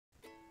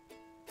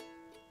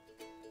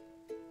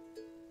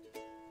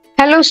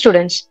Hello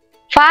students,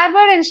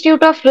 Firebird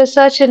Institute of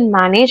Research and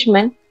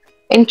Management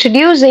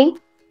introducing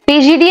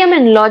PGDM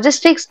in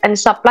Logistics and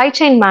Supply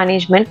Chain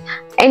Management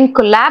in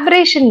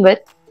collaboration with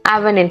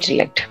Amman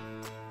Intellect.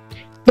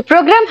 The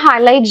program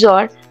highlights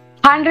are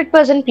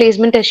 100%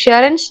 placement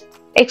assurance,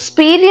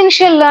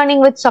 experiential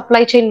learning with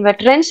supply chain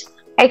veterans,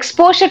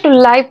 exposure to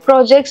live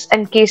projects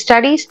and case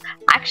studies,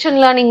 action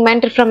learning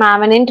mentor from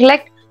Amman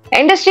Intellect,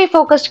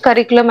 industry-focused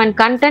curriculum and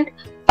content.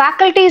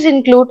 Faculties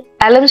include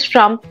alums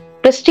from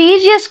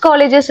prestigious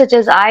colleges such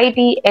as IIT,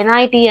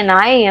 NIT and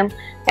IIM,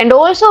 and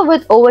also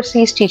with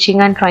overseas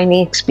teaching and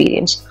training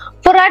experience.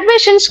 For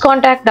admissions,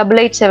 contact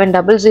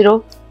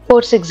 88700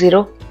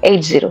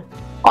 46080.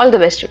 All the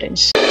best,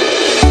 students.